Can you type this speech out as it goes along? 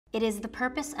It is the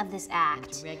purpose of this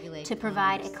act to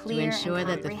provide a clear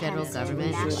and comprehensive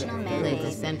national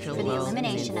mandate for the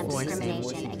elimination of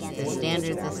discrimination against the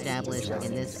standards established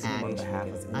in this act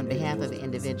on behalf of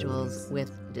individuals with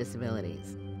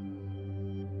disabilities.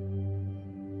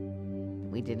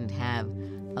 We didn't have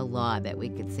a law that we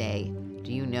could say,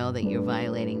 do you know that you're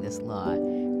violating this law?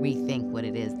 Rethink what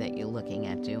it is that you're looking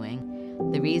at doing.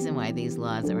 The reason why these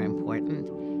laws are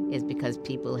important is because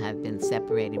people have been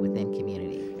separated within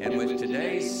community. And with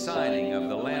today's signing of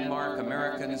the landmark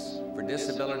Americans for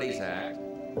Disabilities Act,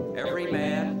 every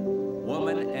man,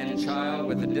 woman, and child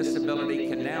with a disability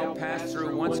can now pass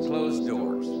through once closed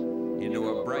doors into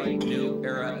a bright new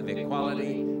era of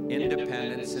equality,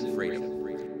 independence, and freedom.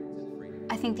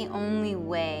 I think the only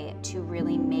way to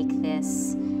really make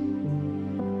this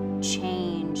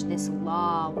change, this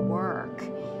law work,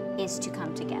 is to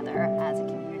come together as a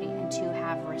community and to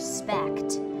have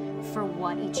respect for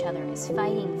what each other is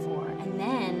fighting for, and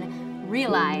then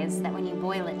realize that when you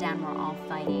boil it down, we're all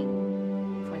fighting